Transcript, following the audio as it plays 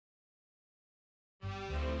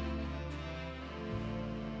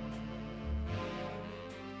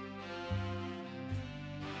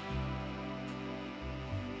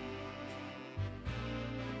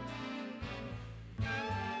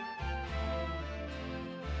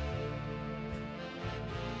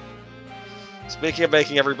Speaking of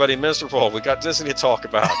making everybody miserable, we got Disney to talk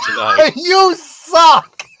about tonight. You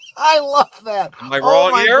suck. I love that. Am I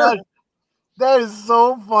wrong here? God. That is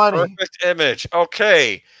so funny. Perfect image.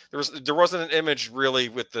 Okay. There wasn't an image really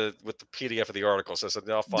with the PDF of the article, so I said,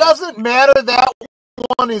 no, fine. Doesn't matter. That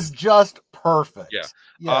one is just perfect. Yeah.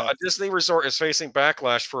 A Disney resort is facing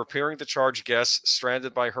backlash for appearing to charge guests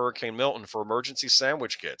stranded by Hurricane Milton for emergency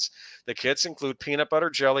sandwich kits. The kits include peanut butter,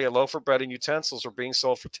 jelly, a loaf of bread, and utensils are being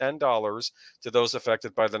sold for $10 to those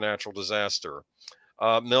affected by the natural disaster.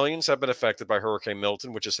 Millions have been affected by Hurricane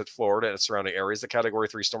Milton, which has hit Florida and its surrounding areas. The Category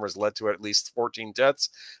 3 storm has led to at least 14 deaths,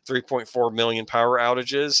 3.4 million power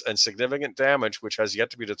outages, and significant damage, which has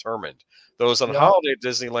yet to be determined. Those on holiday at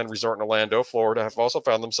Disneyland Resort in Orlando, Florida, have also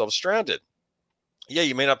found themselves stranded. Yeah,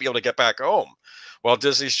 you may not be able to get back home. While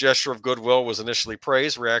Disney's gesture of goodwill was initially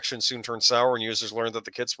praised, reactions soon turned sour when users learned that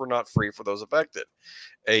the kits were not free for those affected.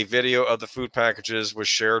 A video of the food packages was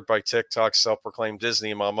shared by TikTok's self-proclaimed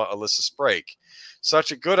Disney mama, Alyssa Sprake.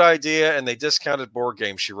 Such a good idea, and they discounted board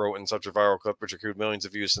games, she wrote in such a viral clip, which accrued millions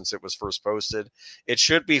of views since it was first posted. It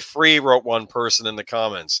should be free, wrote one person in the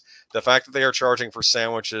comments. The fact that they are charging for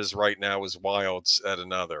sandwiches right now is wild, said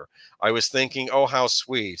another. I was thinking, oh, how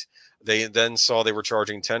sweet. They then saw they were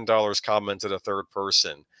charging $10, commented a third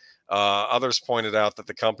person. Others pointed out that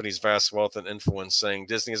the company's vast wealth and influence, saying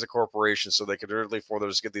Disney is a corporation, so they could readily afford to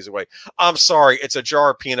just give these away. I'm sorry, it's a jar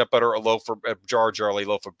of peanut butter, a jarly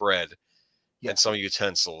loaf of bread, and some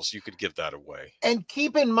utensils. You could give that away. And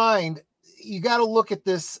keep in mind, you got to look at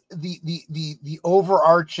this, the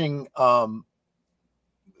overarching.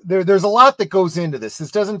 There's a lot that goes into this.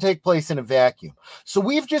 This doesn't take place in a vacuum. So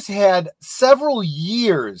we've just had several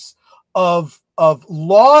years of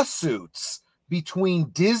lawsuits between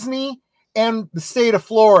Disney and the state of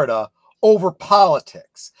Florida over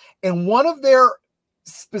politics. And one of their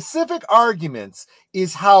specific arguments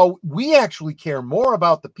is how we actually care more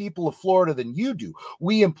about the people of Florida than you do.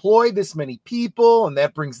 We employ this many people, and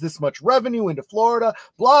that brings this much revenue into Florida,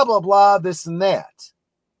 blah, blah, blah, this and that.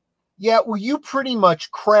 Yeah, well, you pretty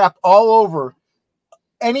much crap all over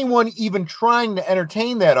anyone even trying to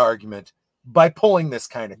entertain that argument by pulling this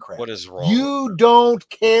kind of crap. What is wrong? You don't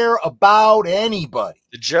care about anybody.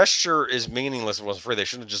 The gesture is meaningless. It wasn't free. They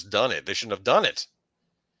shouldn't have just done it. They shouldn't have done it.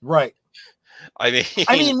 Right. I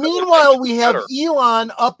mean, meanwhile, we have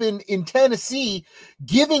Elon up in Tennessee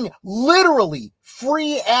giving literally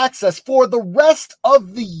free access for the rest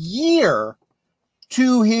of the year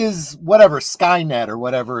to his whatever Skynet or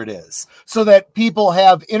whatever it is, so that people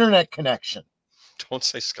have internet connection. Don't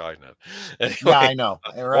say Skynet. Anyway, yeah, I know.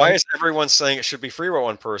 Right? Why is everyone saying it should be free with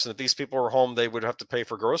one person? If these people were home, they would have to pay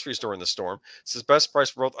for groceries during the storm. It's the best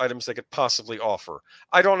price for both items they could possibly offer.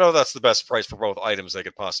 I don't know that's the best price for both items they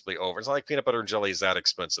could possibly offer. It's not like peanut butter and jelly is that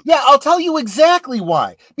expensive. Yeah, I'll tell you exactly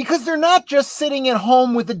why. Because they're not just sitting at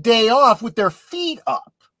home with a day off with their feet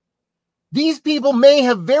up. These people may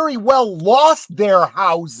have very well lost their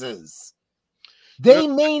houses. They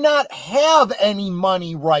may not have any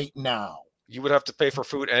money right now. You would have to pay for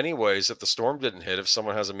food anyways if the storm didn't hit. If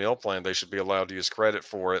someone has a meal plan, they should be allowed to use credit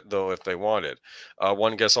for it, though, if they want it.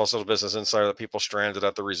 One guest also told Business Insider that people stranded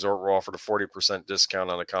at the resort were offered a 40% discount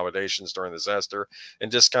on accommodations during the disaster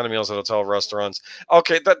and discounted meals at hotel restaurants.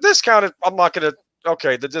 Okay, that discounted, I'm not going to,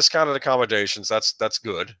 okay, the discounted accommodations, that's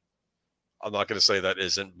good. I'm not going to say that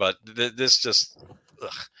isn't, but this just,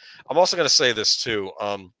 ugh. I'm also going to say this too.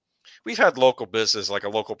 We've had local business, like a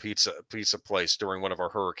local pizza place during one of our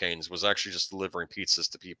hurricanes was actually just delivering pizzas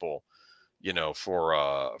to people, you know, for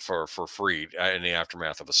free in the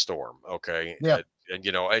aftermath of a storm. Okay. Yeah. And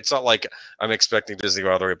you know, it's not like I'm expecting Disney to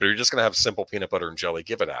go out there, but you're just going to have simple peanut butter and jelly.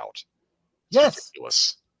 Give it out. It's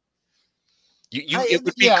ridiculous. It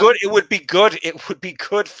would be good. It would be good. It would be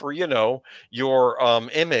good for, you know, your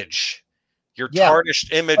image. Your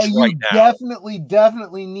tarnished image right now.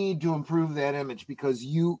 Definitely need to improve that image because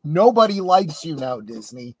nobody likes you now,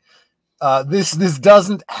 Disney. This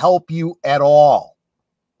doesn't help you at all.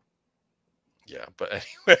 Yeah, but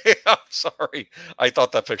anyway, I'm sorry. I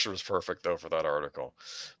thought that picture was perfect though for that article.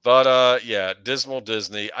 But yeah, dismal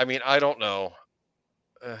Disney. I mean, I don't know.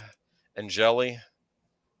 And jelly,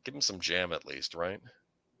 give him some jam at least, right?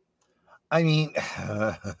 I mean.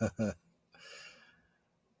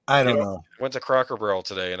 I don't know. Went to Cracker Barrel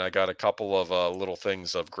today, and I got a couple of little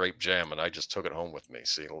things of grape jam, and I just took it home with me.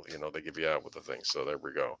 See, you know, they give you out with the things, so there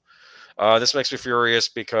we go. This makes me furious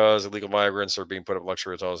because illegal migrants are being put up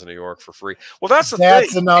luxury hotels in New York for free. Well, that's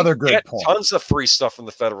another good point. Tons of free stuff from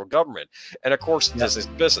the federal government, and of course, Disney's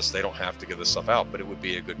business. They don't have to give this stuff out, but it would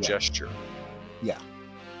be a good gesture. Yeah.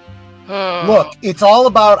 Look, it's all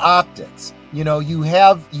about optics. You know, you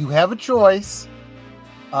have a choice.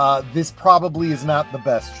 this probably is not the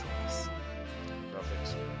best choice.